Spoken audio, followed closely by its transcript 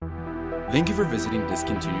Thank you for visiting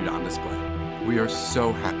Discontinued on Display. We are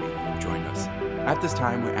so happy you've joined us. At this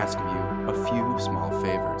time, we're asking you a few small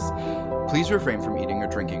favors. Please refrain from eating or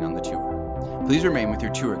drinking on the tour. Please remain with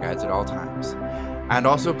your tour guides at all times. And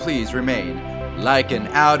also please remain like an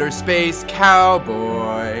outer space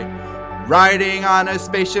cowboy, riding on a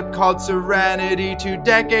spaceship called Serenity 2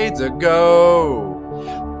 decades ago.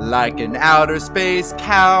 Like an outer space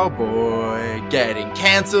cowboy, getting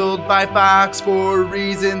canceled by Fox for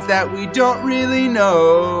reasons that we don't really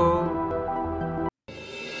know.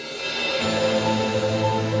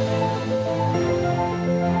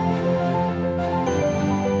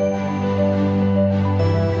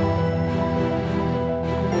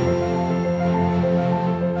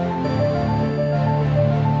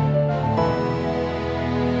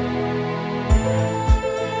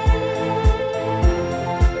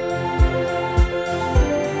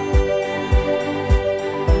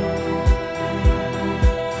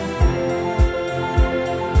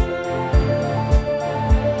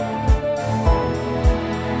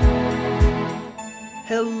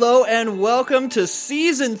 Hello and welcome to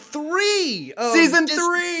Season 3 of Season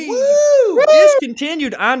 3! Woo!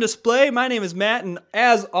 Discontinued on Display. My name is Matt, and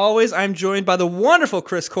as always, I'm joined by the wonderful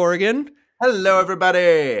Chris Corrigan. Hello,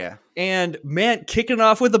 everybody! And Matt kicking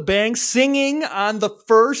off with a bang, singing on the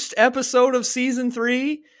first episode of Season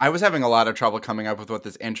 3. I was having a lot of trouble coming up with what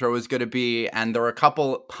this intro was going to be, and there were a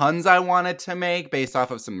couple puns I wanted to make based off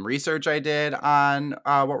of some research I did on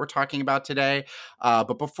what we're talking about today.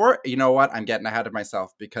 But before, you know what? I'm getting ahead of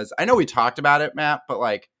myself because I know we talked about it, Matt, but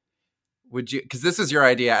like, would you, because this is your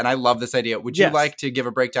idea, and I love this idea, would you like to give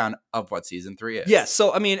a breakdown of what Season 3 is? Yes,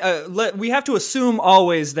 so I mean, we have to assume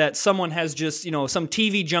always that someone has just, some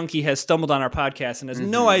TV junkie has stumbled on our podcast and has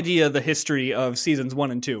no idea the history of Seasons 1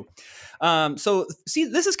 and 2.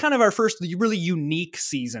 This is kind of our first really unique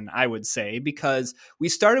season, I would say, because we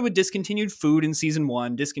started with discontinued food in Season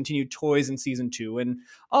 1, discontinued toys in Season 2, and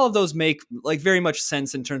all of those make like very much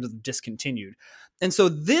sense in terms of discontinued. And so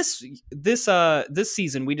this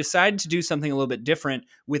season, we decided to do something a little bit different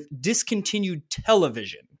with discontinued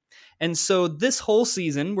television. And so this whole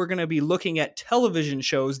season, we're going to be looking at television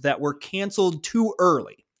shows that were canceled too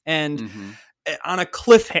early and on a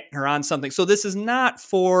cliffhanger on something. So this is not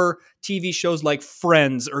for TV shows like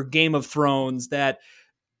Friends or Game of Thrones that,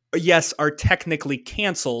 yes, are technically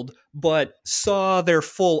canceled, but saw their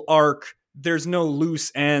full arc. There's no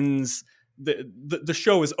loose ends. The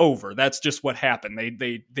show is over. That's just what happened.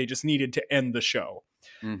 They just needed to end the show.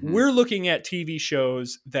 We're looking at TV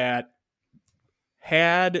shows that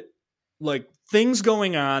had like things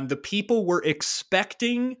going on. The people were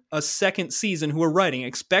expecting a second season, who were writing,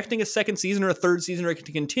 expecting a second season or a third season or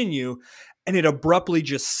to continue, and it abruptly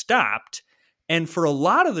just stopped. And for a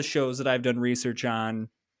lot of the shows that I've done research on,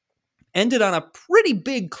 ended on a pretty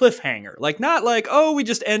big cliffhanger. Like, not like, oh, we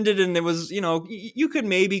just ended and it was, you could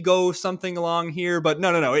maybe go something along here, but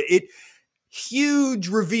no. It huge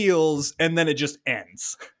reveals and then it just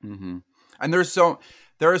ends. And there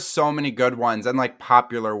are so many good ones and like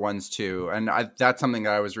popular ones too. And that's something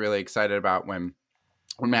that I was really excited about when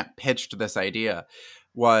Matt pitched this idea,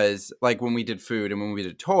 was like when we did food and when we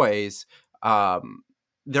did toys,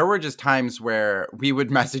 there were just times where we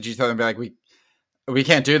would message each other and be like, we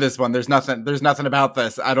can't do this one. There's nothing about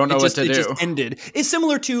this. I don't know what to do. It just ended. It's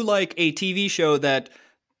similar to like a TV show that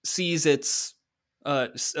sees its a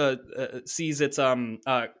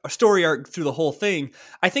story arc through the whole thing.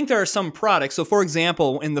 I think there are some products. So for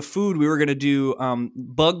example, in the food, we were going to do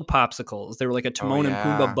bug popsicles. They were like a Timon and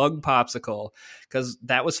Pumbaa bug popsicle because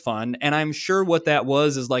that was fun. And I'm sure what that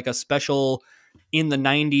was is like a special in the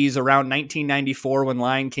 90s, around 1994 when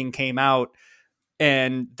Lion King came out.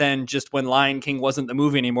 And then just when Lion King wasn't the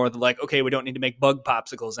movie anymore, they're like, okay, we don't need to make bug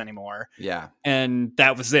popsicles anymore. Yeah. And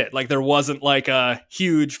that was it. Like, there wasn't like a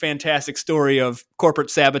huge, fantastic story of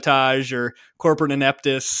corporate sabotage or corporate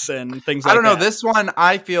ineptness and things like that. I don't know. This one,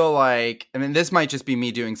 I feel like, this might just be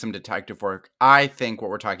me doing some detective work. I think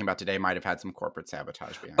what we're talking about today might have had some corporate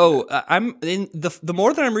sabotage behind it. I'm in the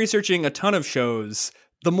more that I'm researching a ton of shows,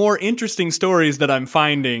 the more interesting stories that I'm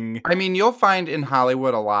finding. You'll find in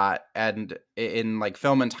Hollywood a lot, and in like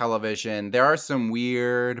film and television, there are some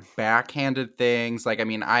weird backhanded things. Like,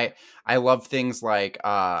 I love things like,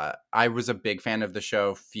 I was a big fan of the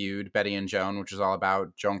show Feud, Betty and Joan, which is all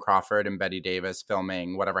about Joan Crawford and Bette Davis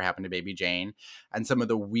filming Whatever Happened to Baby Jane, and some of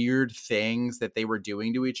the weird things that they were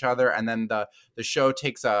doing to each other. And then the show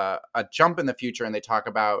takes a jump in the future, and they talk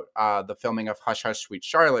about the filming of Hush Hush Sweet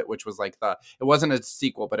Charlotte, which was like it wasn't a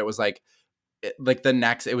sequel, but it was like the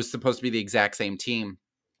next, it was supposed to be the exact same team.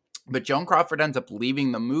 But Joan Crawford ends up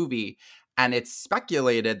leaving the movie And it's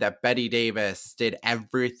speculated that Bette Davis did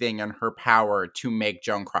everything in her power to make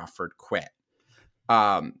Joan Crawford quit.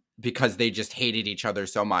 Because they just hated each other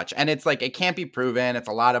so much. And it's like, it can't be proven. It's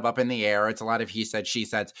a lot of up in the air. It's a lot of he said, she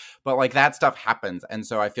said. But like that stuff happens. And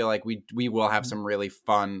so I feel like we will have some really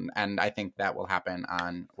fun. And I think that will happen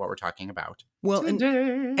on what we're talking about. Well,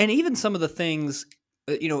 and even some of the things,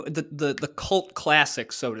 the cult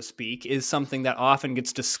classic, so to speak, is something that often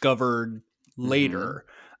gets discovered later.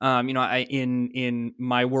 In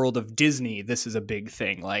my world of Disney, this is a big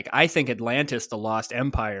thing. Like, I think Atlantis: The Lost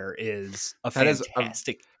Empire is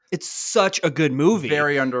fantastic. It's such a good movie.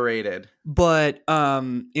 Very underrated. But,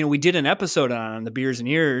 we did an episode on the Beers and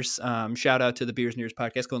Ears. Shout out to the Beers and Ears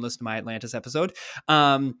podcast. Go and listen to my Atlantis episode.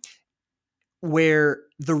 Where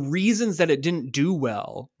the reasons that it didn't do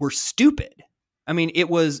well were stupid. I mean,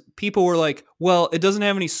 people were like, well, it doesn't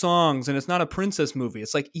have any songs and it's not a princess movie.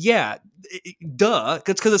 It's like, yeah, duh.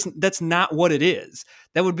 Because that's not what it is.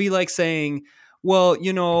 That would be like saying, well,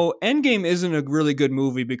 Endgame isn't a really good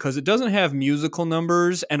movie because it doesn't have musical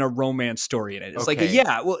numbers and a romance story in it. It's like,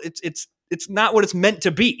 yeah, well, it's not what it's meant to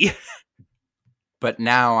be. But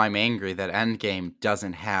now I'm angry that Endgame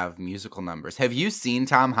doesn't have musical numbers. Have you seen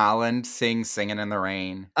Tom Holland sing Singing in the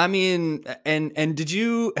Rain? I mean, and did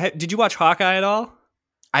you watch Hawkeye at all?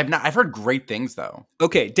 I've not. I've heard great things though.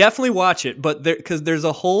 Okay, definitely watch it. But because there's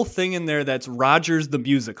a whole thing in there that's Rogers the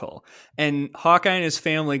musical, and Hawkeye and his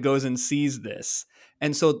family goes and sees this,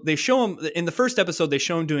 and so they show him in the first episode. They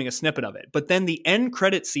show him doing a snippet of it, but then the end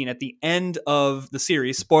credit scene at the end of the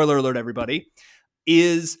series, spoiler alert, everybody,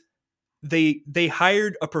 is they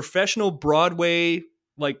hired a professional Broadway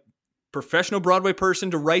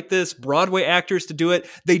person to write this, Broadway actors to do it.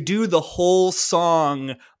 They do the whole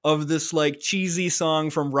song of this like cheesy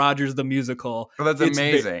song from Rogers the Musical. Oh, that's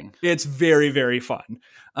amazing. It's very, very fun.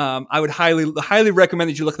 I would highly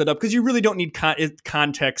recommend that you look that up because you really don't need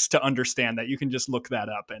context to understand that. You can just look that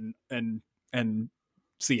up and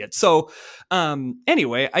see it. So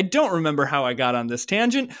anyway, I don't remember how I got on this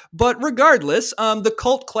tangent, but regardless, the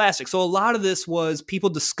cult classic. So a lot of this was people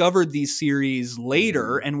discovered these series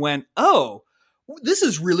later and went, oh, this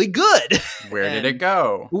is really good. Where did it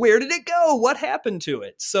go? Where did it go? What happened to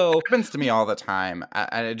it? So it happens to me all the time.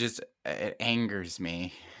 It angers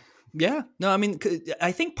me. Yeah. No, I mean,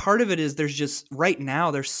 I think part of it is there's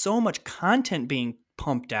so much content being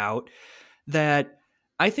pumped out that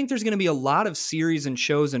I think there's going to be a lot of series and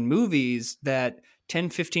shows and movies that 10,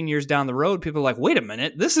 15 years down the road, people are like, wait a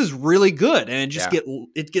minute, this is really good. And it just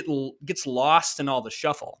gets lost in all the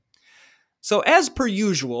shuffle. So as per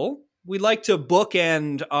usual, we like to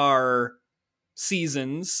bookend our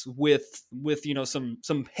seasons with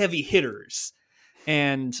some heavy hitters.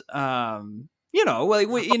 And, I'm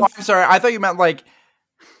sorry. I thought you meant like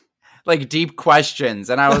deep questions.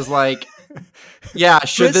 And I was like, yeah,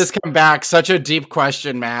 should this come back? Such a deep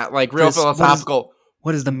question, Matt. Like real philosophical.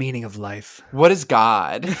 What is the meaning of life? What is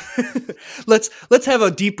God? Let's have a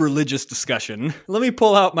deep religious discussion. Let me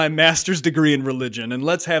pull out my master's degree in religion and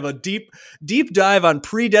let's have a deep dive on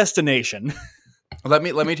predestination. Let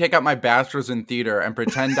me take out my bachelor's in theater and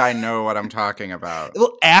pretend I know what I'm talking about.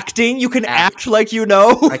 Well, acting, you can act like you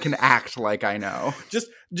know. I can act like I know.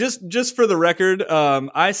 Just for the record,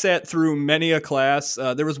 I sat through many a class.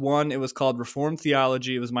 There was one, it was called Reformed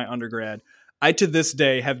Theology. It was my undergrad. I, to this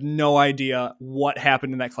day, have no idea what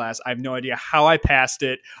happened in that class. I have no idea how I passed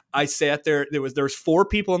it. I sat there. There was 4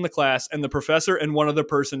 people in the class, and the professor and one other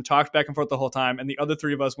person talked back and forth the whole time, and the other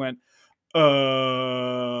 3 of us went,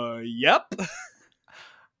 yep.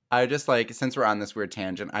 I just since we're on this weird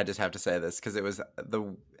tangent, I just have to say this because it was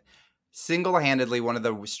single-handedly one of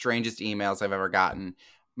the strangest emails I've ever gotten.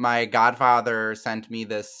 My godfather sent me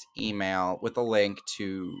this email with a link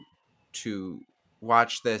to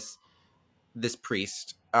watch this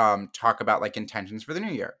priest talk about intentions for the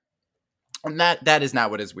new year. And that is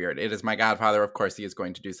not what is weird. It is my godfather. Of course, he is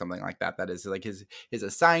going to do something like that. That is his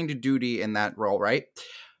assigned duty in that role, right?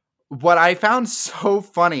 What I found so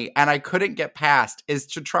funny and I couldn't get past is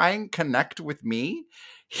to try and connect with me.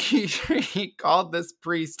 He called this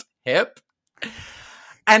priest hip.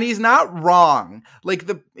 And he's not wrong.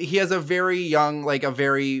 He has a very young, a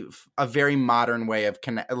very modern way of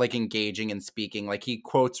engaging and speaking. He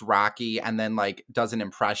quotes Rocky and then does an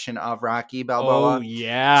impression of Rocky Balboa. Oh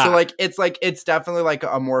yeah. So it's definitely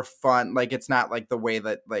a more fun. It's not the way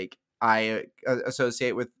that I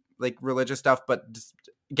associate with religious stuff, but just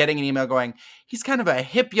getting an email going, he's kind of a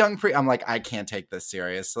hip young priest. I'm like, I can't take this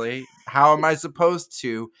seriously. How am I supposed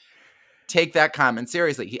to take that comment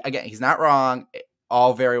seriously? He's not wrong.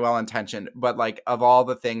 All very well intentioned, but of all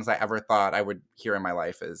the things I ever thought I would hear in my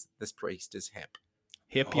life is this priest is hip.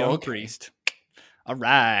 Hip young Okay. priest. All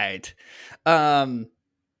right.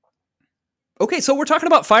 Okay, so we're talking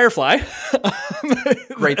about Firefly.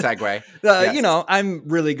 Great segue. Yes. You know, I'm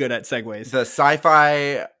really good at segues. The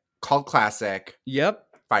sci-fi cult classic Yep.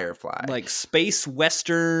 Firefly. Like space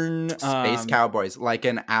western. Space cowboys. Like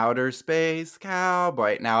an outer space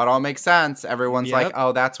cowboy. Now it all makes sense. Everyone's like, Yep.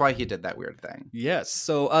 oh, that's why he did that weird thing. Yes.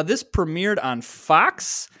 So this premiered on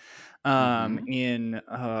Fox Mhm. in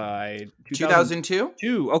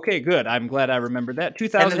 2002? Okay, good. I'm glad I remembered that. And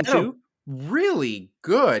it had a 2002. really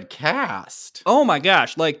good cast. Oh my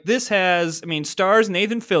gosh. Like this has, I mean, stars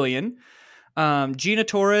Nathan Fillion, Gina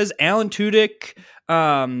Torres, Alan Tudyk,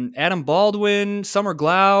 Adam Baldwin, Summer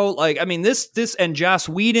Glau. Like, I mean, this and Joss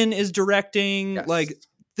Whedon is directing. Yes. Like,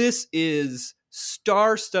 this is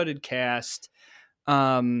star-studded cast.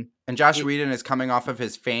 And Josh Whedon is coming off of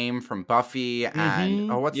his fame from Buffy and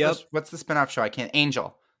what's the spinoff show? I can't.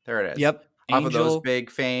 Angel. There it is. Yep. Off of those big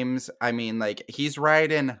fames. I mean, like he's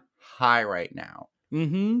riding high right now.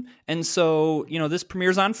 And so, you know, this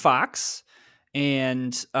premieres on Fox,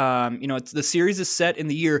 and you know, the series is set in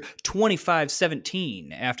the year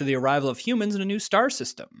 2517 after the arrival of humans in a new star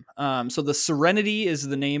system. So the Serenity is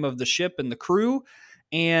the name of the ship and the crew,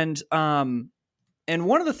 and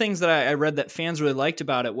one of the things that I read that fans really liked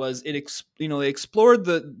about it was it explored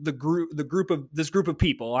the group of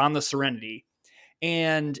people on the Serenity,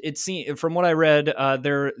 and it seemed, from what I read,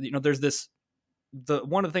 there's this.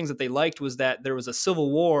 One of the things that they liked was that there was a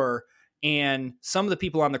civil war and some of the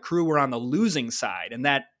people on the crew were on the losing side, and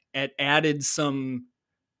that it added some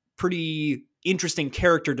pretty interesting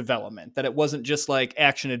character development, that it wasn't just like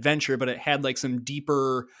action adventure, but it had like some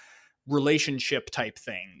deeper relationship type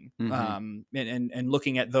thing. And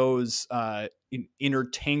looking at those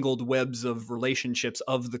intertangled webs of relationships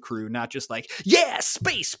of the crew, not just like, yeah,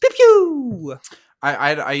 space, pew pew.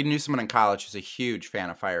 I knew someone in college who's a huge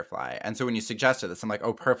fan of Firefly. And so when you suggested this, I'm like,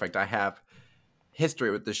 oh, perfect. I have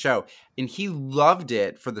history with the show. And he loved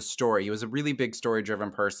it for the story. He was a really big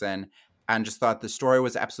story-driven person and just thought the story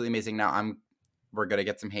was absolutely amazing. Now we're going to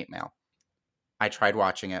get some hate mail. I tried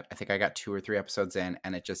watching it. I think I got 2 or 3 episodes in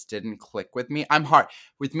and it just didn't click with me. I'm hard.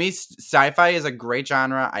 With me, sci-fi is a great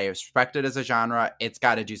genre. I respect it as a genre. It's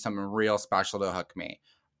got to do something real special to hook me.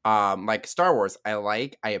 Like Star Wars, I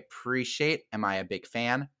appreciate. Am I a big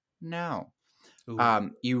fan? No.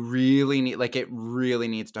 You really need, it really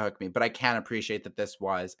needs to hook me, but I can appreciate that this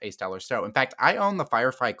was a stellar show. In fact, I own the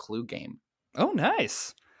Firefly Clue game. Oh,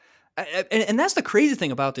 nice. And that's the crazy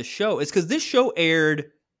thing about this show, is because this show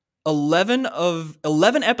aired 11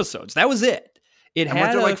 episodes. That was it. It and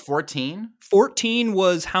had like 14? 14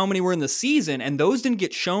 was how many were in the season, and those didn't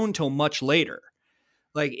get shown till much later.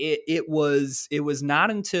 Like it was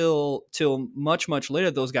not until much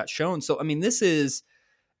later those got shown. So I mean, this is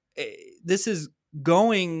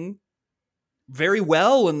going very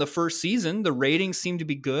well in the first season. The ratings seem to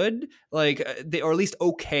be good, or at least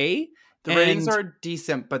okay. The ratings are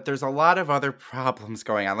decent, but there's a lot of other problems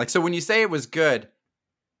going on. Like, so when you say it was good,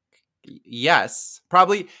 yes,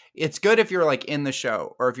 probably it's good if you're like in the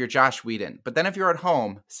show or if you're Josh Whedon. But then if you're at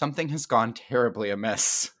home, something has gone terribly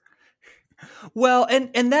amiss. Well,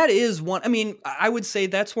 and that is one. I mean, I would say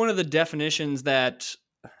that's one of the definitions that,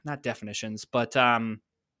 not definitions, but one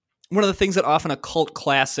of the things that often a cult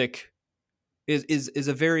classic is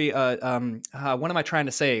a very what am I trying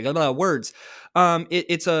to say? Words.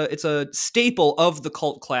 It's a staple of the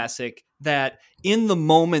cult classic that in the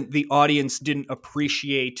moment the audience didn't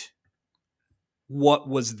appreciate what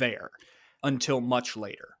was there until much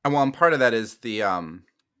later. And well, and part of that is the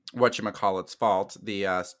whatchamacallit's fault,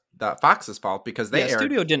 the Fox's fault, because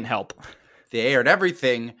studio didn't help. They aired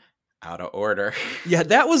everything out of order. Yeah,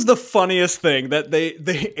 that was the funniest thing, that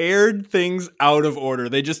they aired things out of order.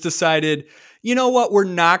 They just decided, you know what, we're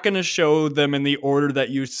not going to show them in the order that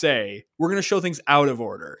you say. We're going to show things out of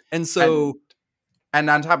order. And so... And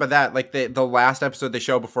on top of that, like the last episode they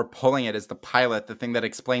show before pulling it is the pilot, the thing that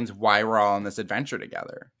explains why we're all on this adventure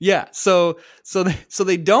together. Yeah, so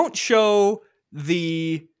they don't show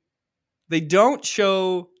the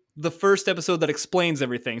first episode that explains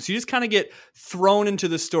everything. So you just kind of get thrown into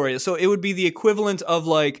the story. So it would be the equivalent of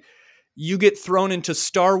like you get thrown into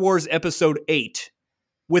Star Wars Episode 8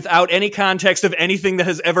 without any context of anything that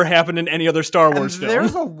has ever happened in any other Star Wars film.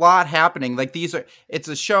 There's a lot happening. Like it's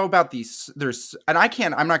a show about I'm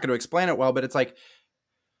not going to explain it well, but it's like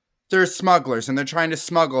there's smugglers and they're trying to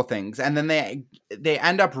smuggle things. And then they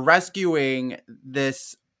end up rescuing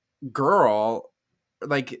this girl.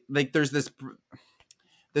 Like there's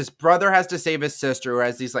this brother has to save his sister who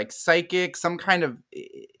has these like psychic, some kind of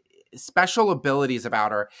special abilities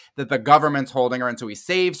about her that the government's holding her, and so he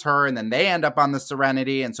saves her, and then they end up on the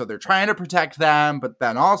Serenity, and so they're trying to protect them, but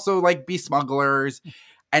then also like be smugglers.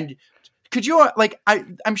 And could you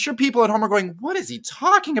I'm sure people at home are going, what is he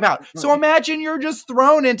talking about? So imagine you're just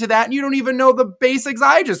thrown into that and you don't even know the basics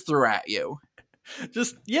I just threw at you.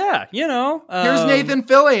 Just, yeah, here's Nathan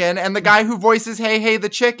Fillion and the guy who voices Hey Hey the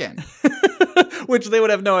chicken. Which they would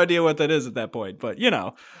have no idea what that is at that point, but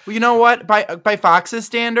Well, you know what? By Fox's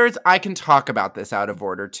standards, I can talk about this out of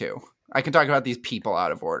order too. I can talk about these people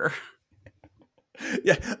out of order.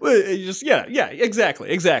 Yeah, exactly.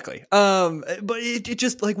 But it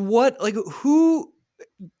just like what, like who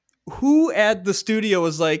at the studio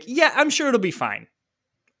was like, yeah, I'm sure it'll be fine.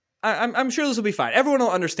 I'm sure this will be fine. Everyone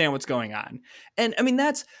will understand what's going on. And I mean,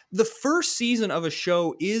 that's the first season of a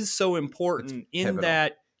show is so important in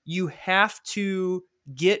that you have to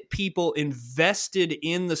get people invested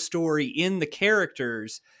in the story, in the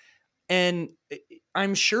characters. And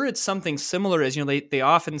I'm sure it's something similar as, they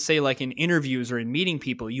often say, like in interviews or in meeting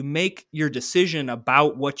people, you make your decision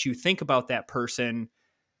about what you think about that person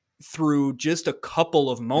through just a couple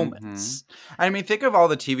of moments. I mean, think of all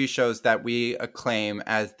the TV shows that we acclaim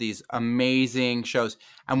as these amazing shows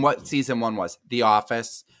and what season 1 was. The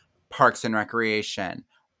Office, Parks and Recreation.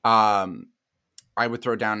 I would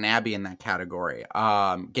throw Downton Abbey in that category.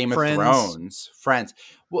 Game of Thrones, Friends.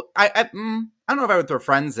 Well, I don't know if I would throw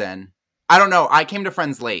Friends in. I don't know. I came to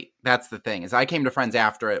Friends late. That's the thing, is I came to Friends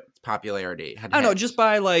after its popularity had I don't know, just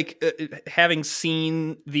by like having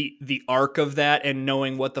seen the arc of that and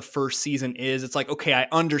knowing what the first season is, it's like, okay, I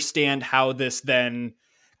understand how this then,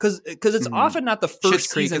 because it's often not the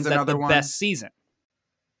first season that's the best season.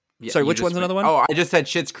 Yeah, sorry, which one's another one? Oh, I just said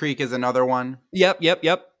Schitt's Creek is another one. Yep.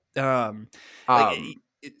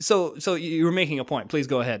 So you were making a point. Please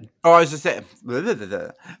go ahead. Oh, I was just saying. We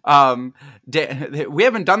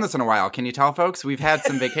haven't done this in a while. Can you tell, folks? We've had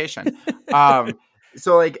some vacation.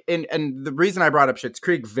 So like, and the reason I brought up Schitt's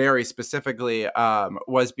Creek very specifically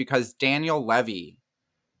was because Daniel Levy,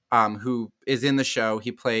 who is in the show,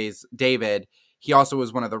 he plays David. He also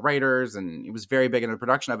was one of the writers, and he was very big in the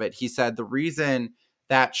production of it. He said the reason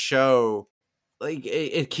that show, like,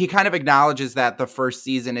 he kind of acknowledges that the first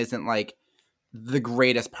season isn't like the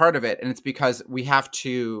greatest part of it, and it's because we have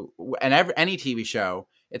to, and any TV show,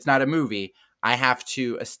 it's not a movie, I have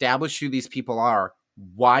to establish who these people are,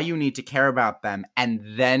 why you need to care about them, and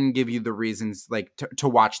then give you the reasons like to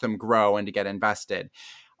watch them grow and to get invested.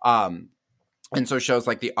 And so shows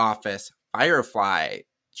like The Office, Firefly,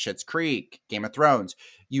 Schitt's Creek, Game of Thrones,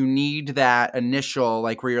 you need that initial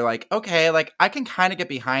like where you're like, okay, like I can kind of get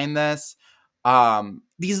behind this.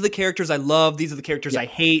 These are the characters I love. These are the characters I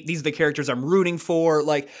hate. These are the characters I'm rooting for.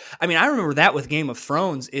 Like, I mean, I remember that with Game of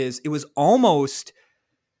Thrones it was almost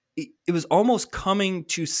coming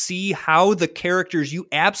to see how the characters you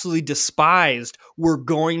absolutely despised were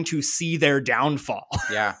going to see their downfall.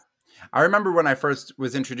 Yeah. I remember when I first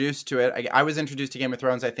was introduced to it, I was introduced to Game of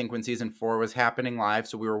Thrones, I think when season 4 was happening live.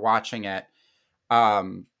 So we were watching it,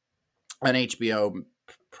 on HBO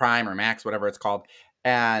Prime or Max, whatever it's called.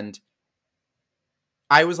 And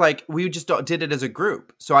I was like, we just did it as a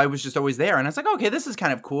group. So I was just always there. And I was like, okay, this is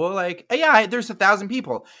kind of cool. Like, yeah, there's 1,000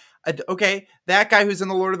 people. Okay, that guy who's in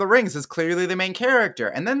the Lord of the Rings is clearly the main character.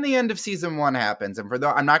 And then the end of season 1 happens. And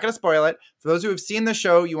I'm not going to spoil it. For those who have seen the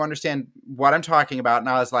show, you understand what I'm talking about. And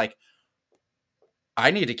I was like,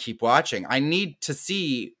 I need to keep watching. I need to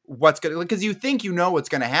see what's going to, because you think you know what's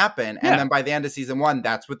going to happen. And then by the end of season 1,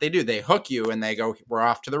 that's what they do. They hook you and they go, we're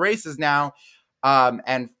off to the races now.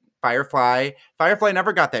 And Firefly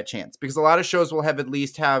never got that chance because a lot of shows will at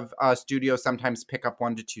least have studios sometimes pick up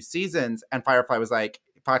 1 to 2 seasons. And Firefly was like,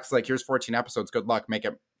 Fox is like, here's 14 episodes. Good luck.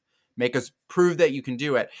 Make us prove that you can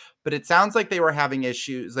do it. But it sounds like they were having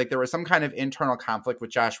issues. Like there was some kind of internal conflict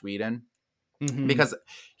with Joss Whedon because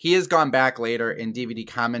he has gone back later in DVD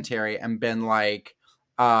commentary and been like,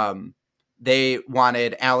 they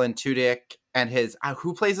wanted Alan Tudyk and his,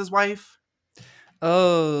 who plays his wife?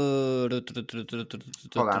 Oh,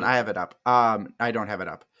 hold on, I have it up. I don't have it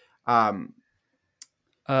up.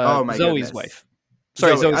 Oh my Zoe's goodness. Wife.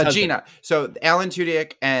 Sorry, Zoe's Gina. So Alan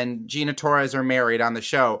Tudyk and Gina Torres are married on the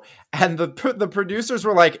show, and the producers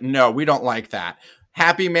were like, "No, we don't like that.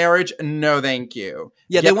 Happy marriage? No, thank you."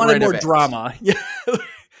 Yeah, they wanted more drama.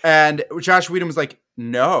 And Joss Whedon was like,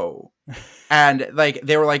 "No," and like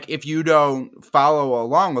they were like, "If you don't follow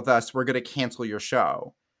along with us, we're going to cancel your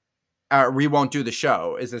show." We won't do the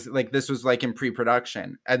show. This was like in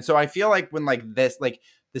pre-production. And so I feel like when like this, like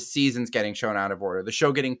the season's getting shown out of order, the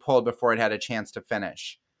show getting pulled before it had a chance to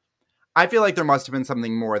finish, I feel like there must have been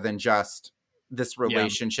something more than just this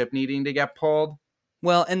relationship needing to get pulled.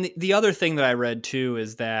 Well, and the other thing that I read too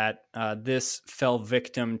is that this fell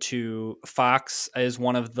victim to Fox as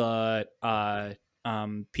one of the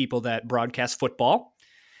people that broadcast football,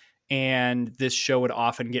 and this show would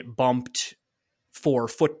often get bumped for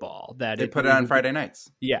football. That they put it on Friday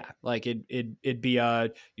nights. Yeah, like it'd be a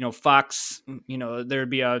Fox, there'd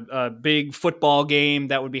be a big football game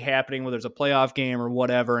that would be happening, whether it's a playoff game or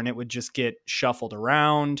whatever, and it would just get shuffled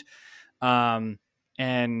around. And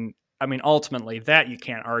I mean, ultimately, that you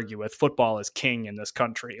can't argue with. Football is king in this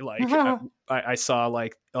country. Like I saw,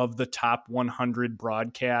 like, of the top 100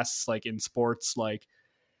 broadcasts, like in sports, like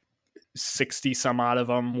 60 some odd of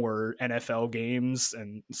them were NFL games,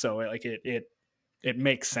 and so like it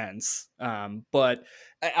makes sense. But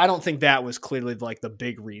I don't think that was clearly like the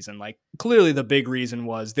big reason. Like, clearly the big reason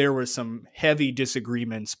was there were some heavy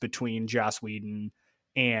disagreements between Joss Whedon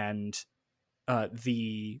and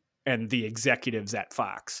the executives at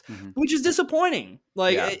Fox, which is disappointing.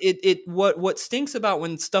 Like, what stinks about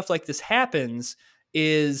when stuff like this happens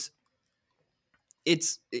is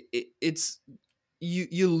it's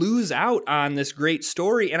you lose out on this great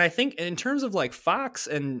story. And I think in terms of like Fox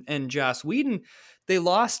and Joss Whedon, they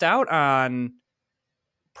lost out on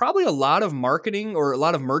probably a lot of marketing or a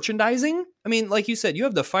lot of merchandising. I mean, like you said, you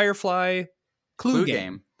have the Firefly Clue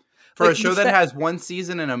game. For a show that has one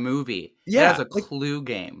season and a movie, it has a Clue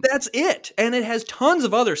game. That's it. And it has tons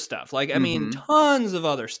of other stuff. Like, I mean, tons of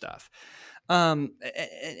other stuff. And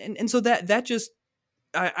so that just,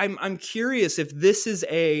 I'm curious if this is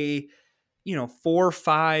a,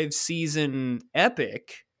 4-5 season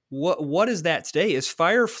epic. What is that today? Is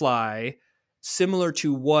Firefly similar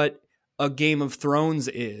to what a Game of Thrones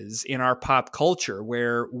is in our pop culture,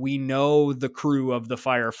 where we know the crew of the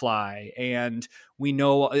Firefly and we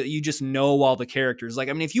know, you just know all the characters? Like,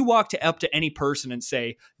 I mean, if you walk up to any person and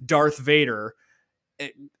say Darth Vader,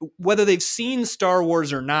 whether they've seen Star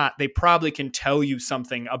Wars or not, they probably can tell you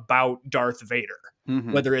something about Darth Vader.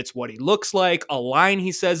 Whether it's what he looks like, a line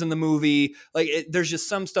he says in the movie, like there's just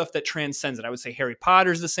some stuff that transcends it. I would say Harry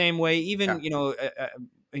Potter's the same way, even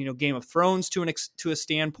Game of Thrones to a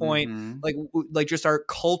standpoint, like just our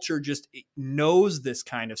culture just knows this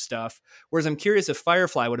kind of stuff. Whereas I'm curious if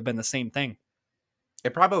Firefly would have been the same thing.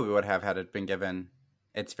 It probably would have had it been given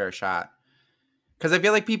its fair shot. Because I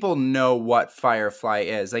feel like people know what Firefly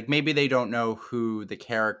is. Like, maybe they don't know who the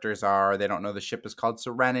characters are. They don't know the ship is called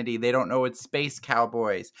Serenity. They don't know it's Space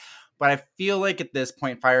Cowboys. But I feel like at this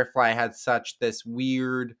point, Firefly had such this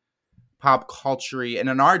weird pop culture, and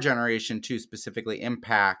in our generation too, specifically,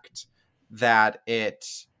 impact that it,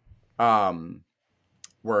 that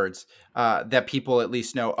people at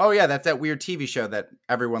least know, oh yeah, that's that weird TV show that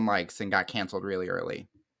everyone likes and got canceled really early.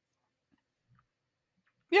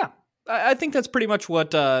 Yeah. I think that's pretty much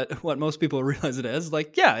what most people realize it as.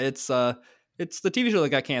 Like, yeah, it's the TV show that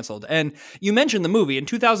got canceled. And you mentioned the movie in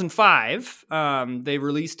 2005. They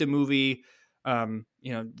released a movie,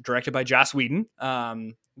 directed by Joss Whedon,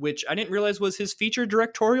 which I didn't realize was his feature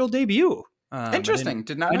directorial debut. Interesting.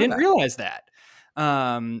 I didn't realize that.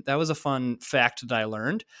 That was a fun fact that I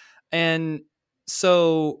learned. And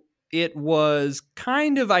so it was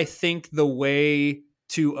kind of, I think, the way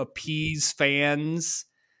to appease fans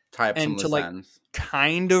and to like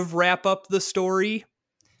kind of wrap up the story.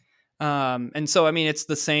 And so, I mean, it's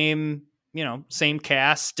the same, same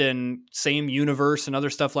cast and same universe and other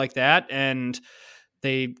stuff like that. And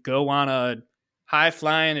they go on a high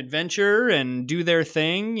flying adventure and do their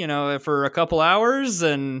thing, for a couple hours.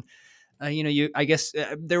 And, I guess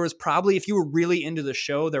there was probably, if you were really into the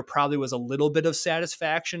show, there probably was a little bit of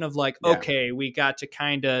satisfaction of like, okay, we got to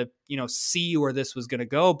kind of, see where this was going to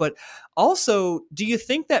go. But also, do you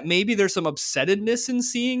think that maybe there's some upsettedness in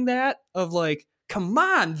seeing that of like, come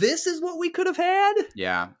on, this is what we could have had?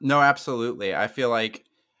 Yeah, no, absolutely. I feel like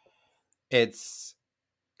it's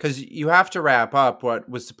because you have to wrap up what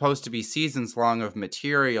was supposed to be seasons long of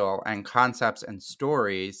material and concepts and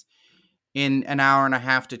stories in an hour and a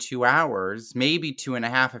half to 2 hours, maybe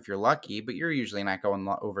 2.5 if you're lucky, but you're usually not going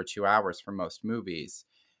over 2 hours for most movies.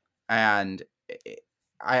 And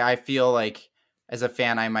I feel like as a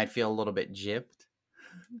fan, I might feel a little bit gypped,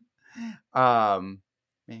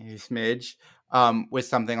 maybe a smidge, with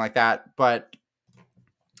something like that. But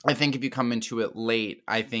I think if you come into it late,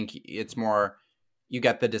 I think it's more, you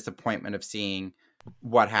get the disappointment of seeing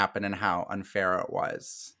what happened and how unfair it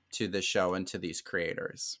was to the show and to these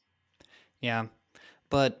creators. Yeah.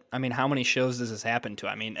 But I mean, how many shows does this happen to?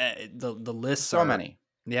 I mean, the lists so many.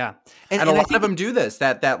 Yeah. And a lot of them do this,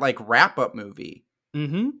 that like wrap up movie.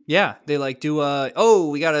 Yeah. They like do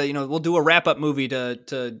we gotta, we'll do a wrap up movie to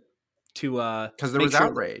because there was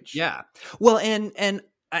outrage. Yeah. Well, and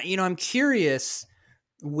I'm curious,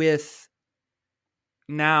 with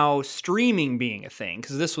now streaming being a thing,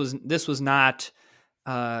 because this was not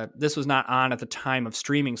on at the time of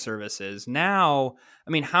streaming services. Now,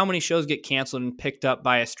 I mean, how many shows get canceled and picked up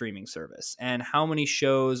by a streaming service, and how many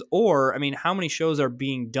shows are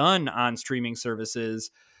being done on streaming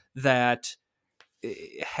services that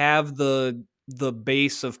have the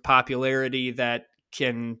base of popularity that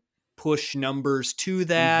can push numbers to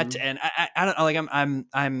that. And I don't know, like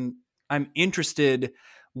I'm interested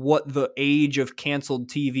what the age of canceled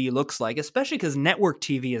TV looks like, especially because network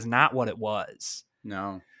TV is not what it was.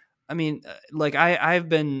 No. I mean, like I've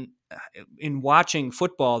been in watching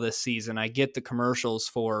football this season, I get the commercials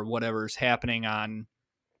for whatever's happening on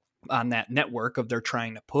that network of they're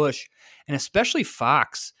trying to push, and especially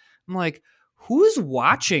Fox. I'm like, who's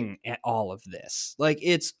watching all of this? Like,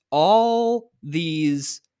 it's all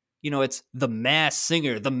these, it's the Masked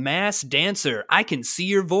Singer, the Masked Dancer. I can see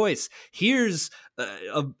your voice. Here's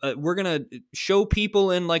we're gonna show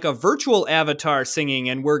people in like a virtual avatar singing,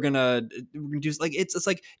 and we're gonna do like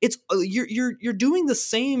you're doing the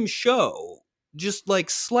same show, just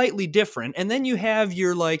like slightly different. And then you have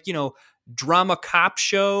your like drama cop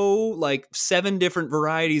show, like 7 different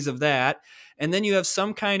varieties of that. And then you have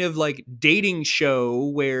some kind of like dating show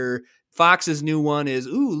where Fox's new one is,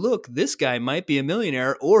 ooh, look, this guy might be a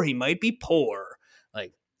millionaire or he might be poor.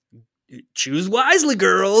 Like, choose wisely,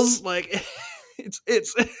 girls. Like, it's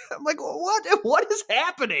I'm like, what is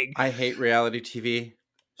happening? I hate reality TV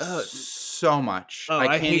so much.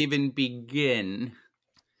 I can't even begin.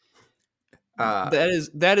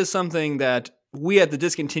 That is something that we at the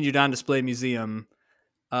Discontinued On Display Museum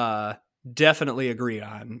definitely agree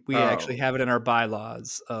on. We actually have it in our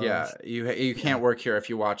bylaws. You can't work here if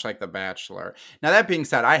you watch like The Bachelor. Now, that being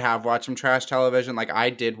said, I have watched some trash television. Like, I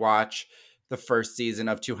did watch the first season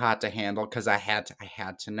of Too Hot to Handle because I had to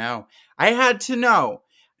know. Was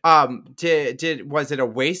it a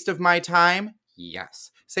waste of my time?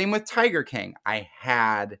 Yes. Same with Tiger King. I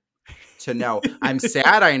had to know. I'm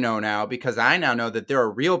sad I know now, because I now know that there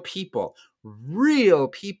are real people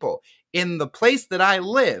in the place that I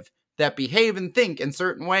live that behave and think in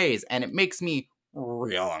certain ways, and it makes me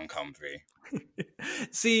real uncomfy.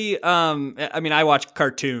 See, I mean, I watch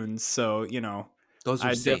cartoons, so those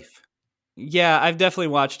are safe. I've definitely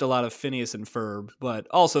watched a lot of Phineas and Ferb, but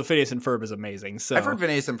also Phineas and Ferb is amazing. So I've heard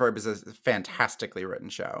Phineas and Ferb is a fantastically written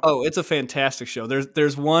show. Oh, it's a fantastic show.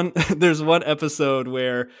 There's one episode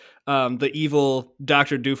where the evil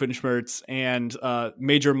Dr. Doofenshmirtz and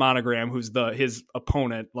Major Monogram, who's his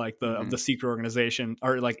opponent, like of the secret organization,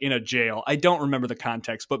 are like in a jail. I don't remember the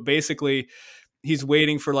context, but basically he's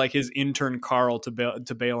waiting for like his intern Carl to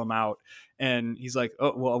bail him out. And he's like,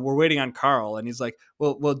 oh, well, we're waiting on Carl. And he's like,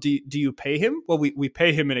 well, do you pay him? Well, we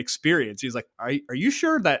pay him in experience. He's like, are you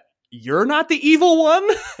sure that you're not the evil one?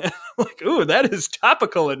 Like, ooh, that is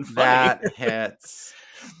topical and funny. That hits.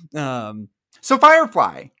 So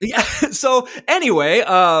Firefly. Yeah. So anyway,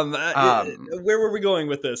 where were we going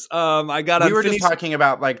with this? We were just talking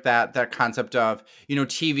about like that concept of,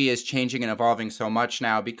 TV is changing and evolving so much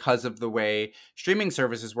now because of the way streaming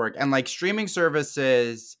services work. And like streaming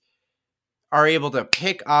services are able to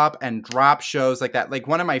pick up and drop shows like that. Like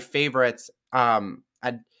one of my favorites,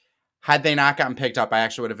 had they not gotten picked up, I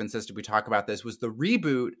actually would have insisted we talk about this, was the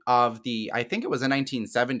reboot of I think it was a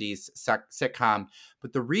 1970s sitcom,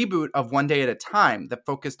 but the reboot of One Day at a Time that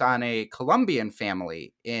focused on a Colombian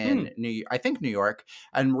family in New York,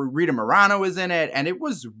 and Rita Morano was in it, and it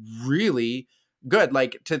was really good.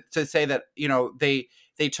 Like to say that,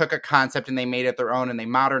 they took a concept and they made it their own and they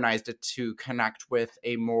modernized it to connect with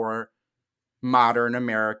a more modern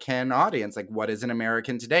American audience. Like, what is an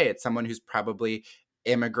American today? It's someone who's probably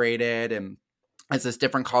immigrated and has this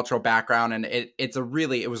different cultural background, and it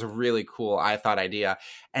was a really cool, I thought, idea.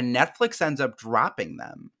 And Netflix ends up dropping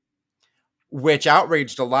them, which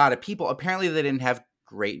outraged a lot of people. Apparently they didn't have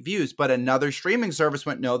great views, but another streaming service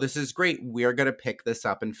went, no, this is great, we're going to pick this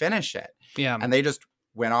up and finish it. Yeah. And they just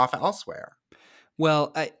went off elsewhere.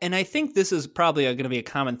 Well, I think this is probably going to be a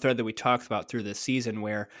common thread that we talked about through this season,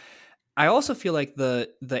 where I also feel like the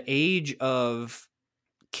age of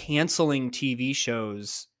canceling TV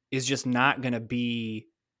shows is just not going to be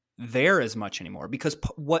there as much anymore, because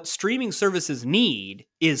what streaming services need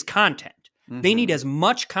is content. Mm-hmm. They need as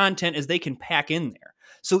much content as they can pack in there.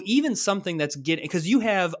 So even something that's because you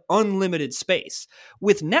have unlimited space.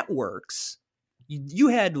 With networks, you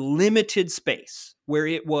had limited space, where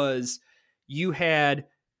it was, you had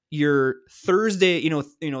your Thursday,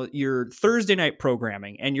 your Thursday night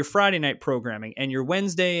programming and your Friday night programming and your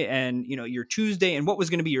Wednesday and, your Tuesday, and what was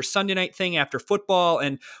going to be your Sunday night thing after football,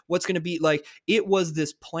 and what's going to be like, it was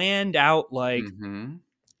this planned out, like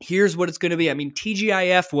here's what it's going to be. I mean,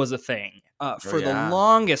 TGIF was a thing for the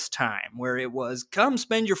longest time, where it was, come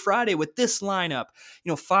spend your Friday with this lineup.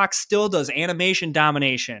 Fox still does Animation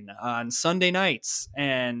Domination on Sunday nights,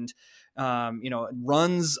 and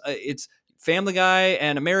runs it's Family Guy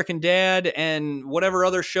and American Dad and whatever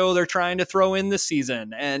other show they're trying to throw in this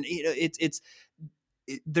season. And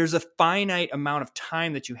there's a finite amount of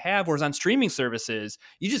time that you have, whereas on streaming services,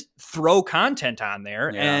 you just throw content on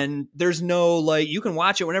there and there's no, you can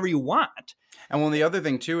watch it whenever you want. And well, the other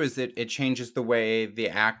thing too is that it changes the way the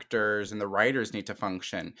actors and the writers need to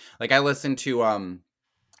function. I listened to,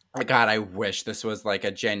 God, I wish this was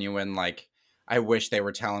a genuine, I wish they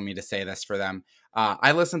were telling me to say this for them.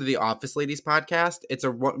 I listened to the Office Ladies podcast. It's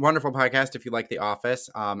a wonderful podcast if you like The Office.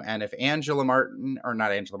 And if Angela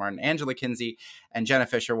Kinsey and Jenna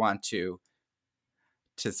Fisher want to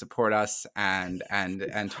support us and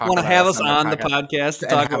talk want to have us on the podcast to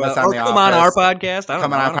talk about, or come on our podcast.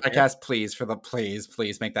 Come on our podcast, please,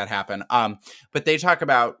 please make that happen. But they talk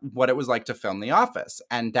about what it was like to film The Office,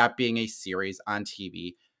 and that being a series on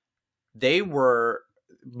TV. They were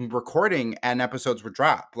recording and episodes would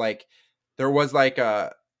drop. There was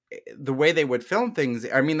the way they would film things.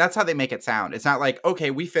 I mean, that's how they make it sound. It's not okay,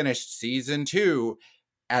 we finished season 2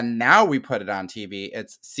 and now we put it on TV.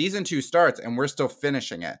 It's season 2 starts and we're still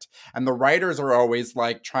finishing it. And the writers are always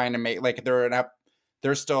trying to make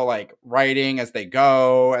they're still writing as they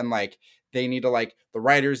go, and they need to the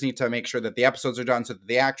writers need to make sure that the episodes are done so that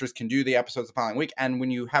the actors can do the episodes the following week. And when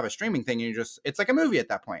you have a streaming thing, it's like a movie at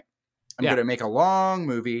that point. I'm going to make a long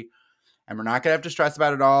movie, and we're not going to have to stress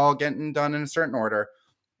about it all getting done in a certain order.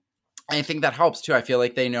 And I think that helps too. I feel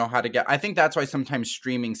like they know how to I think that's why sometimes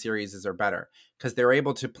streaming series are better, because they're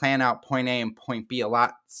able to plan out point A and point B a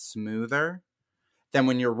lot smoother than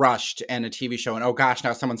when you're rushed in a TV show and, oh gosh,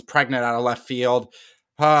 now someone's pregnant out of left field.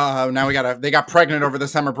 Now they got pregnant over the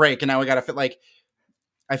summer break, and now we got to fit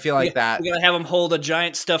I feel that. We got to have them hold a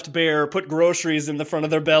giant stuffed bear, put groceries in the front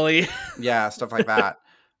of their belly. Yeah, stuff like that.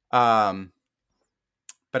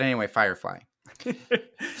 But anyway, Firefly.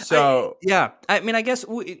 So I guess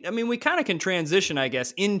we kind of can transition, I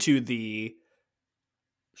guess, into the,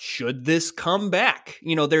 should this come back?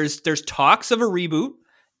 There's talks of a reboot.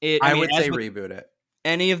 I would say reboot it.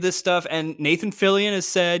 Any of this stuff, and Nathan Fillion has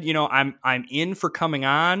said, I'm in for coming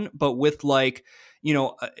on, but with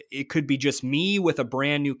it could be just me with a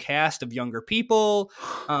brand new cast of younger people.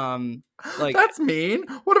 That's mean.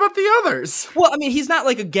 What about the others? Well, I mean, he's not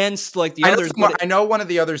against the others. I know one of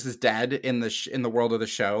the others is dead in the world of the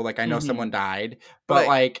show. I know someone died, but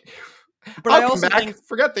But I also think,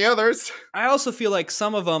 forget the others. I also feel like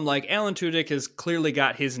some of them, Alan Tudyk, has clearly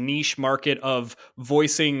got his niche market of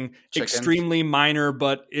voicing extremely minor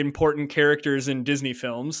but important characters in Disney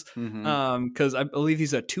films. Because I believe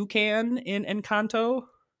he's a toucan in Encanto.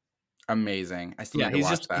 Amazing! I still need to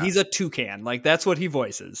watch that. He's a toucan. That's what he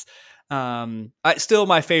voices. Still,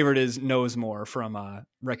 my favorite is Knowsmore from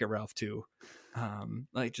Wreck-It Ralph 2.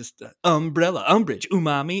 Umbrella, Umbridge,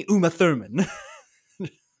 Umami, Uma Thurman.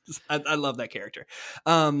 I love that character.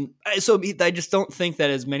 So I just don't think that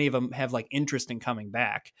as many of them have interest in coming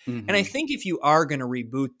back. And I think if you are going to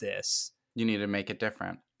reboot this, you need to make it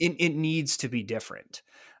different. It needs to be different.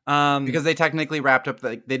 Because they technically wrapped up,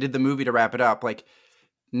 they did the movie to wrap it up.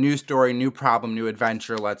 New story, new problem, new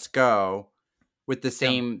adventure, let's go. With the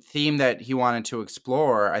same theme that he wanted to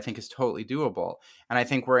explore, I think is totally doable. And I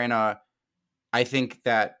think I think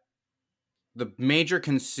that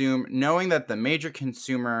knowing that the major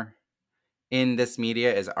consumer in this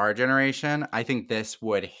media is our generation, I think this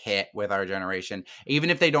would hit with our generation. Even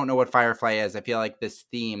if they don't know what Firefly is, I feel like this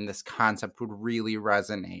theme, this concept would really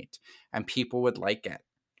resonate and people would like it.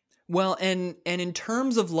 Well, and in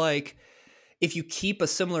terms of if you keep a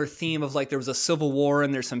similar theme of there was a civil war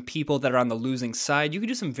and there's some people that are on the losing side, you could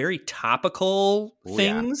do some very topical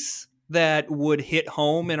things that would hit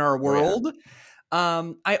home in our world.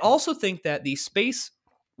 I also think that the space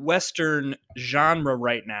Western genre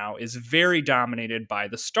right now is very dominated by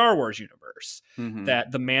the Star Wars universe.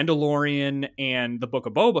 That The Mandalorian and the Book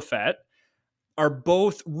of Boba Fett are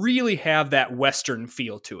both really have that Western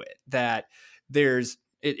feel to it. That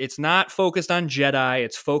it's not focused on Jedi.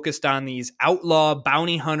 It's focused on these outlaw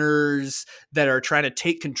bounty hunters that are trying to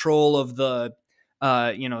take control of the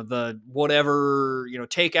whatever,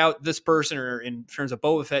 take out this person, or in terms of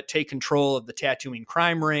Boba Fett, take control of the Tatooine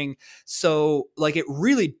crime ring. So it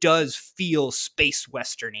really does feel space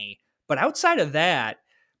Western-y. But outside of that,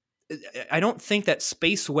 I don't think that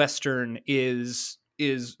space Western is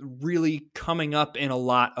is really coming up in a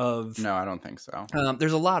lot of. No, I don't think so.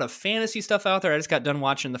 There's a lot of fantasy stuff out there. I just got done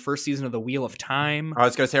watching the first season of The Wheel of Time. I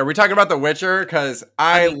was going to say, are we talking about The Witcher? Because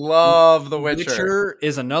I love The Witcher. Witcher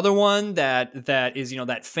is another one that is,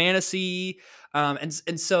 that fantasy.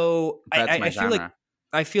 And so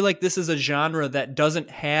I feel like this is a genre that doesn't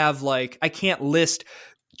have I can't list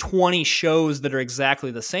 20 shows that are exactly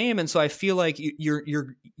the same, and so I feel like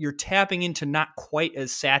you're tapping into not quite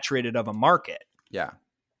as saturated of a market. Yeah,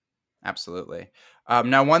 absolutely.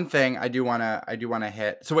 Now, one thing I do want to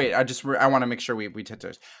hit. So wait, I want to make sure we touch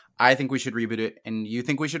this. I think we should reboot it, and you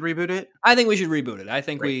think we should reboot it? I think we should reboot it. I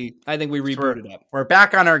think we reboot it up. We're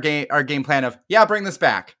back on our game plan of bring this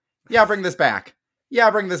back. Yeah, bring this back. Yeah,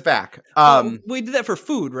 bring this back. We did that for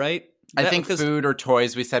food, right? I think food or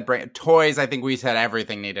toys. We said toys. I think we said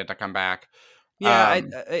everything needed to come back. Yeah,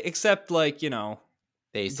 except the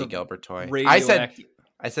AC Gilbert toy. I said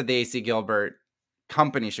the AC Gilbert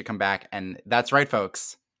company should come back, and that's right,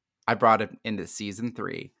 folks. I brought it into season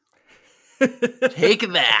 3. Take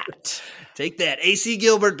that, AC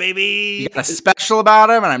Gilbert, baby. You got a special about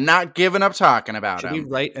him, and I'm not giving up talking about him. Should we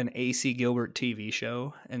write an AC Gilbert TV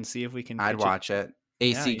show and see if we can? I'd watch it.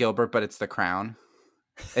 AC Gilbert, but it's The Crown.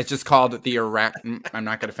 It's just called the Iraq. I'm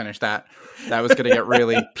not going to finish that. That was going to get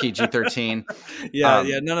really PG-13. Yeah,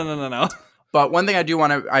 no. But one thing I do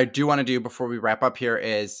want to do before we wrap up here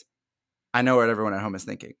is, I know what everyone at home is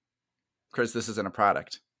thinking. Chris, this isn't a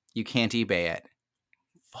product. You can't eBay it.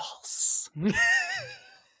 False.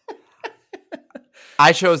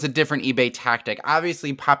 I chose a different eBay tactic.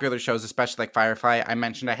 Obviously, popular shows, especially like Firefly, I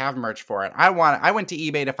mentioned I have merch for it. I went to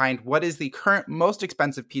eBay to find what is the current most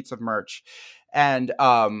expensive piece of merch. And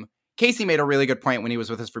Casey made a really good point when he was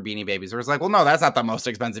with us for Beanie Babies. It was like, well, no, that's not the most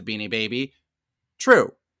expensive Beanie Baby.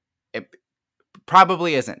 True. It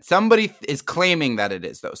probably isn't. Somebody is claiming that it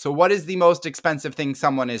is, though. So what is the most expensive thing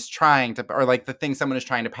someone is trying to, or the thing someone is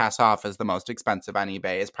trying to pass off as the most expensive on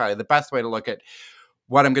eBay is probably the best way to look at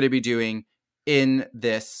what I'm going to be doing in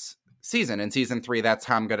this season. In season 3, that's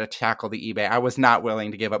how I'm going to tackle the eBay. I was not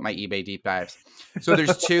willing to give up my eBay deep dives. So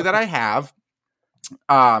there's 2 that I have.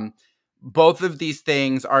 Both of these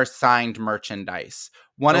things are signed merchandise.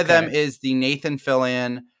 One of them is the Nathan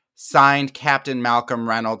Fillion signed Captain Malcolm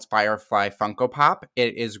Reynolds Firefly Funko Pop.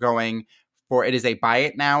 It is a buy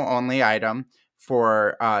it now only item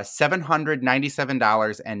for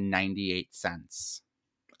 $797.98.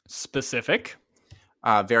 Specific.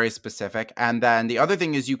 Very specific. And then the other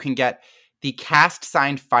thing is you can get the cast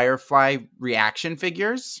signed Firefly reaction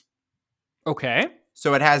figures. Okay.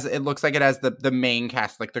 So it looks like it has the main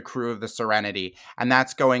cast, like the crew of the Serenity. And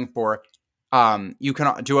that's going for, you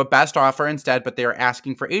can do a best offer instead, but they're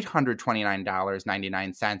asking for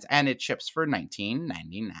 $829.99 and it ships for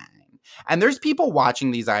 $19.99. And there's people watching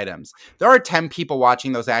these items. There are 10 people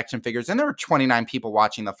watching those action figures and there are 29 people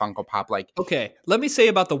watching the Funko Pop. Okay, let me say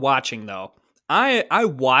about the watching though. I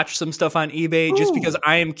watch some stuff on eBay just because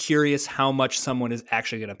I am curious how much someone is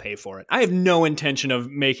actually going to pay for it. I have no intention of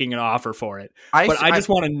making an offer for it, but I just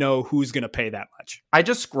want to know who's going to pay that much. I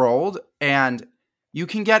just scrolled and you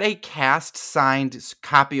can get a cast signed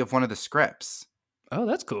copy of one of the scripts. Oh,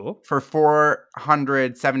 that's cool. For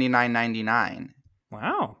 $479.99.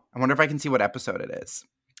 Wow. I wonder if I can see what episode it is.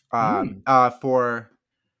 For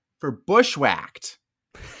Bushwhacked.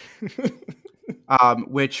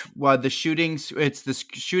 Which was it's the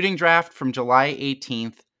shooting draft from July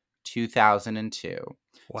 18th, 2002.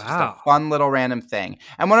 Wow. Just a fun little random thing.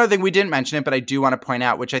 And one other thing, we didn't mention it, but I do want to point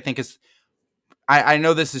out, which I think is, I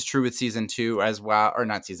know this is true with season 2 as well, or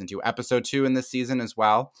not season 2, episode 2 in this season as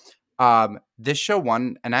well. This show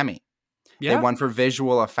won an Emmy. Yeah. They won for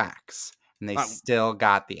visual effects, and they still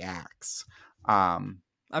got the axe. I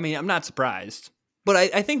mean, I'm not surprised. But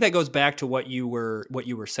I think that goes back to what you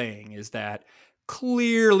were saying, is that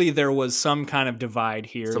clearly there was some kind of divide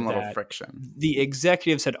here. Some little friction. The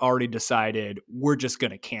executives had already decided, we're just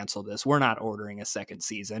going to cancel this. We're not ordering a second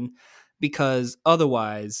season, because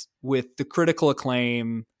otherwise, with the critical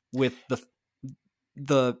acclaim, with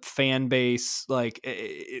the fan base,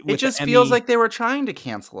 it just feels like they were trying to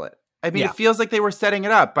cancel it. I mean, It feels like they were setting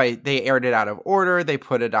it up they aired it out of order. They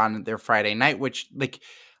put it on their Friday night, which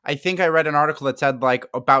I think I read an article that said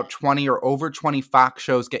about 20 or over 20 Fox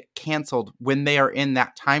shows get canceled when they are in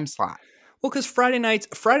that time slot. Well, because Friday nights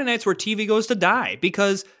where TV goes to die,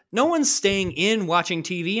 because no one's staying in watching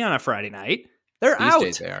TV on a Friday night. They're out.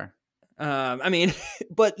 These days they are. I mean,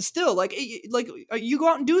 but still, you go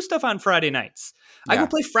out and do stuff on Friday nights. Yeah. I go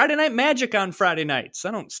play Friday Night Magic on Friday nights. I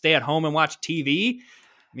don't stay at home and watch TV. I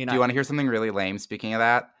mean, do you want to hear something really lame? Speaking of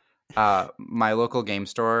that, my local game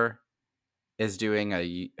store is doing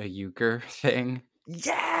a euchre thing.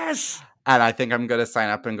 Yes. And I think I'm going to sign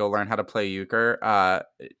up and go learn how to play euchre,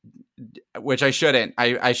 which I shouldn't.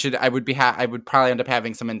 I would probably end up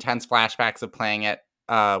having some intense flashbacks of playing it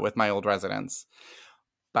with my old residents.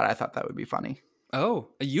 But I thought that would be funny. Oh,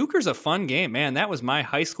 a euchre's a fun game, man. That was my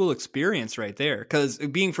high school experience right there. Because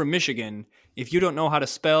being from Michigan, if you don't know how to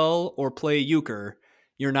spell or play euchre,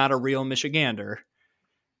 you're not a real Michigander.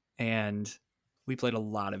 And we played a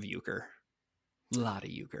lot of euchre.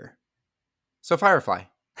 So Firefly.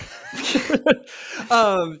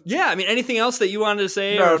 Yeah, I mean, anything else that you wanted to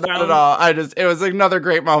say? No, not at all. It was another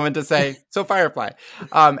great moment to say, so Firefly.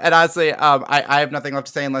 And honestly, I have nothing left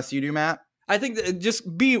to say unless you do, Matt. I think that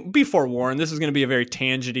just be forewarned. This is going to be a very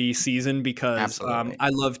tangenty season because I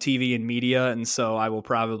love TV and media, and so I will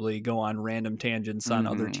probably go on random tangents on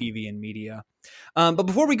other TV and media. But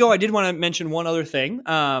before we go, I did want to mention one other thing.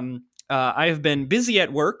 I have been busy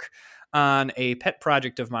at work on a pet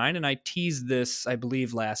project of mine, and I teased this, I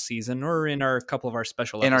believe, last season or in a couple of our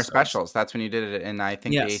special episodes. In our specials, that's when you did it, and I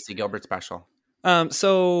think the AC Gilbert special. Fun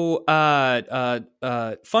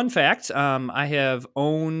fact, I have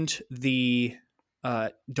owned the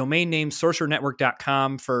domain name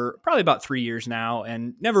sorcerernetwork.com for probably about 3 years now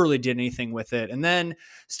and never really did anything with it. And then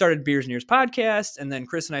started Beers and Ears podcast. And then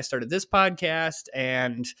Chris and I started this podcast.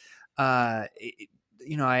 And, I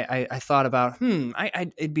thought about,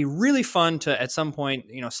 it'd be really fun to at some point,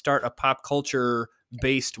 start a pop culture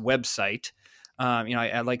based website.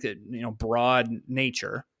 I like the, broad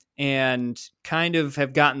nature. And kind of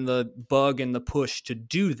have gotten the bug and the push to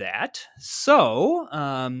do that. So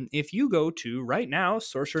if you go to right now,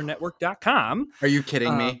 sorcerernetwork.com. Are you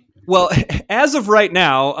kidding me? Well, as of right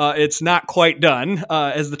now, it's not quite done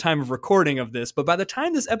as the time of recording of this. But by the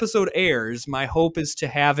time this episode airs, my hope is to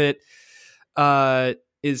have it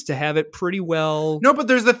pretty well. No, but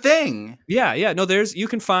there's a thing. Yeah. No, you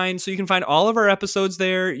can find all of our episodes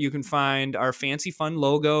there. You can find our fancy fun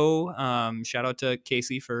logo. Shout out to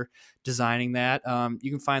Casey for designing that.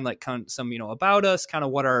 You can find like some, about us, kind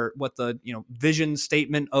of what the vision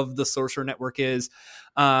statement of the Sorcerer Network is.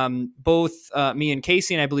 Both me and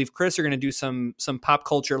Casey and I believe Chris are going to do some pop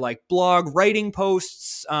culture like blog writing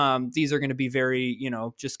posts. These are going to be very,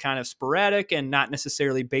 just kind of sporadic and not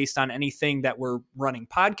necessarily based on anything that we're running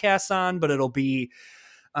podcasts on, but it'll be,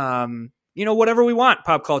 whatever we want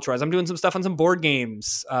pop culture wise. I'm doing some stuff on some board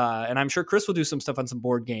games, and I'm sure Chris will do some stuff on some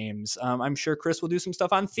board games. I'm sure Chris will do some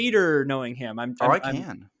stuff on theater, knowing him.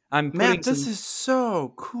 Matt, this is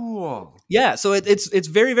so cool. Yeah, so it's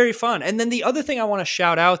very, very fun. And then the other thing I want to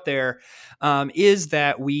shout out there is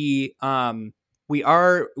that we are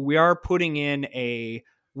putting in a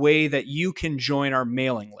way that you can join our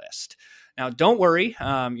mailing list. Now, don't worry.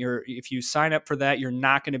 If you sign up for that, you're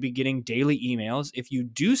not going to be getting daily emails. If you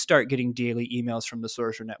do start getting daily emails from the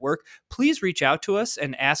Sorcerer Network, please reach out to us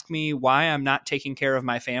and ask me why I'm not taking care of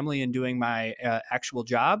my family and doing my actual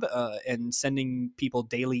job and sending people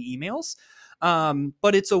daily emails.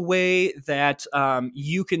 But it's a way that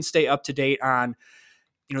you can stay up to date on.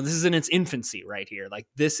 This is in its infancy right here. Like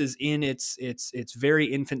this is in its very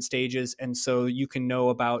infant stages, and so you can know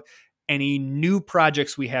about any new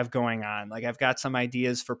projects we have going on. Like I've got some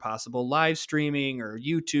ideas for possible live streaming or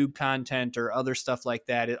YouTube content or other stuff like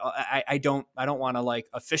that. I don't want to like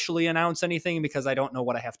officially announce anything because I don't know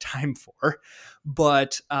what I have time for,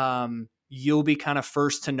 but you'll be kind of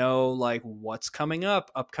first to know like what's coming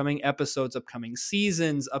up, upcoming episodes, upcoming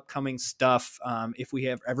seasons, upcoming stuff. If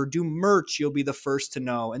we ever do merch, you'll be the first to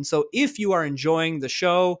know. And so if you are enjoying the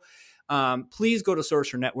show, please go to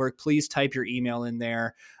Sorcerer Network. Please type your email in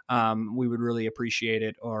there. We would really appreciate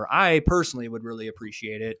it, or I personally would really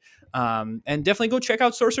appreciate it. And definitely go check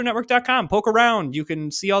out sorcerernetwork.com. Poke around. You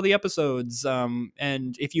can see all the episodes.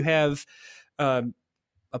 And if you have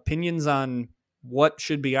opinions on what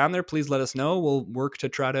should be on there, please let us know. We'll work to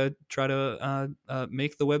try to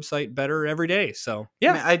make the website better every day. So,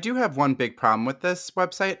 yeah. I do have one big problem with this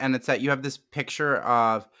website, and it's that you have this picture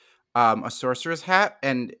of a sorcerer's hat,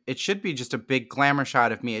 and it should be just a big glamour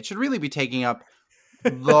shot of me. It should really be taking up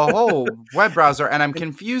the whole web browser, and I'm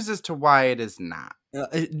confused as to why it is not.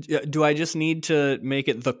 Do I just need to make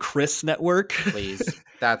it the Chris Network? Please.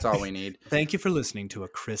 That's all we need. Thank you for listening to a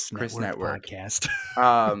Chris Network podcast.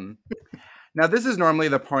 Now, this is normally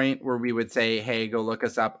the point where we would say, hey, go look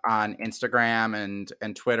us up on Instagram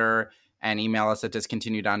and Twitter and email us at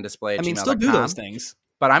discontinuedondisplay@gmail.com. I mean, still do those things.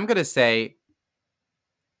 But I'm going to say,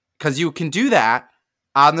 because you can do that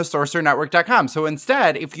on the sorcerernetwork.com. So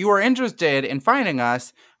instead, if you are interested in finding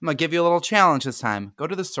us, I'm going to give you a little challenge this time. Go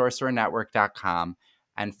to the sorcerernetwork.com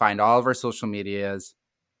and find all of our social medias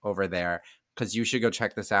over there. because you should go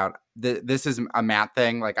check this out. This is a Matt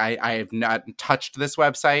thing. Like I have not touched this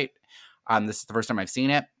website. This is the first time I've seen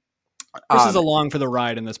it. Chris is along for the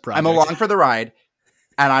ride in this project. I'm along for the ride,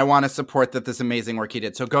 and I want to support this amazing work he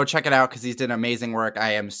did. So go check it out because he's done amazing work.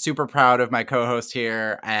 I am super proud of my co-host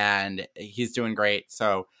here, and he's doing great.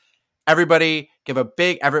 So everybody give a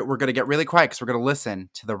big Everett. We're going to get really quiet because we're going to listen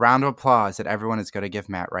to the round of applause that everyone is going to give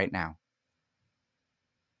Matt right now.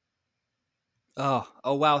 Oh,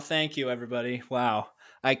 wow. Thank you, everybody. Wow.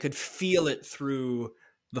 I could feel it through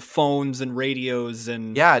the phones and radios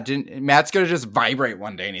and Matt's going to just vibrate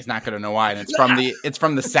one day and he's not going to know why. And it's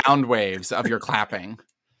from the sound waves of your clapping.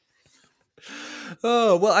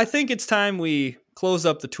 Oh, well, I think it's time we close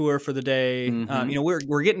up the tour for the day. Mm-hmm.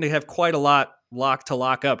 We're getting to have quite a lot lock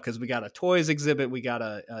up because we got a toys exhibit, we got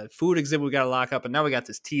a food exhibit we got to lock up, and now we got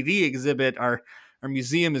this TV exhibit. Our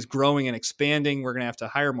museum is growing and expanding. We're going to have to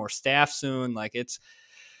hire more staff soon. Like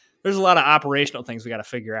there's a lot of operational things we got to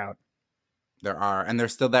figure out. There are, and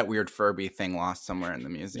there's still that weird Furby thing lost somewhere in the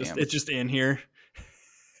museum. It's just in here.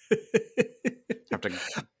 Have to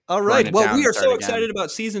All right. Well, we are so excited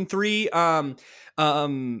about season 3. We are.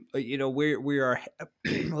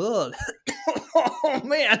 Oh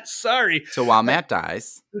man, sorry. So while Matt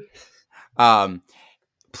dies,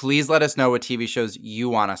 please let us know what TV shows you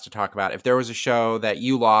want us to talk about. If there was a show that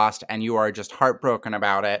you lost and you are just heartbroken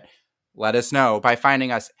about it, let us know by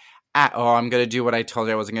finding us at, I'm going to do what I told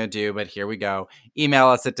you I wasn't going to do, but here we go. Email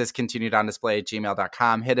us at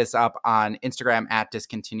discontinuedondisplay@gmail.com. Hit us up on Instagram at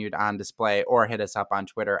discontinuedondisplay, or hit us up on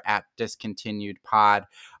Twitter at discontinuedpod,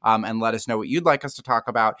 and let us know what you'd like us to talk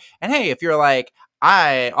about. And hey, if you're like,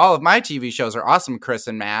 all of my TV shows are awesome, Chris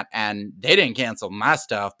and Matt, and they didn't cancel my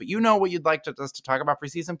stuff, but you know what you'd like us to talk about for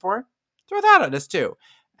season 4? Throw that at us too.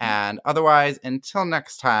 And otherwise, until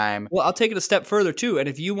next time. Well, I'll take it a step further too. And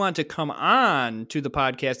if you want to come on to the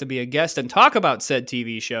podcast to be a guest and talk about said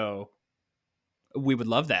TV show, we would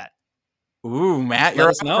love that. Ooh, Matt, you're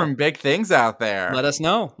offering big things out there. Let us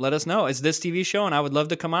know. It's this TV show, and I would love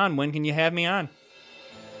to come on. When can you have me on?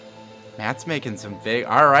 Matt's making some big.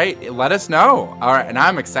 All right, let us know. All right, and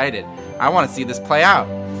I'm excited. I want to see this play out.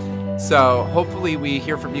 So hopefully we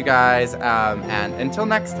hear from you guys. And until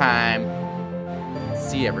next time,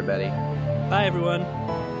 see you, everybody. Bye, everyone.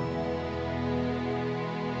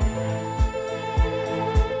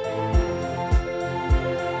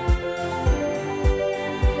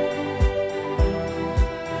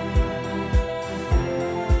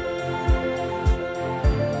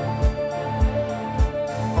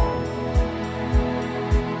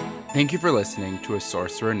 Thank you for listening to a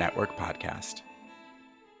Sorcerer Network podcast.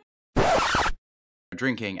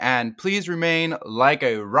 Drinking, and please remain like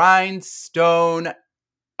a rhinestone.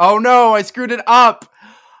 Oh no, I screwed it up.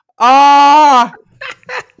 I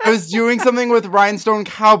was doing something with Rhinestone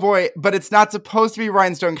Cowboy, but it's not supposed to be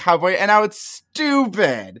Rhinestone Cowboy, and now it's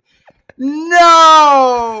stupid.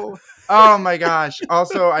 No! Oh my gosh.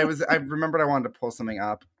 Also, I remembered I wanted to pull something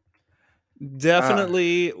up.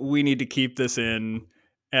 Definitely, we need to keep this in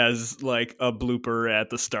as like a blooper at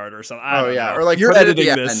the start or something. I don't know. Or like you're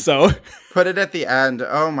editing this, so put it at the end.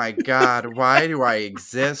 Oh my God, why do I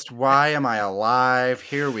exist? Why am I alive?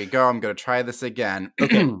 Here we go. I'm gonna try this again.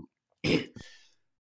 Okay.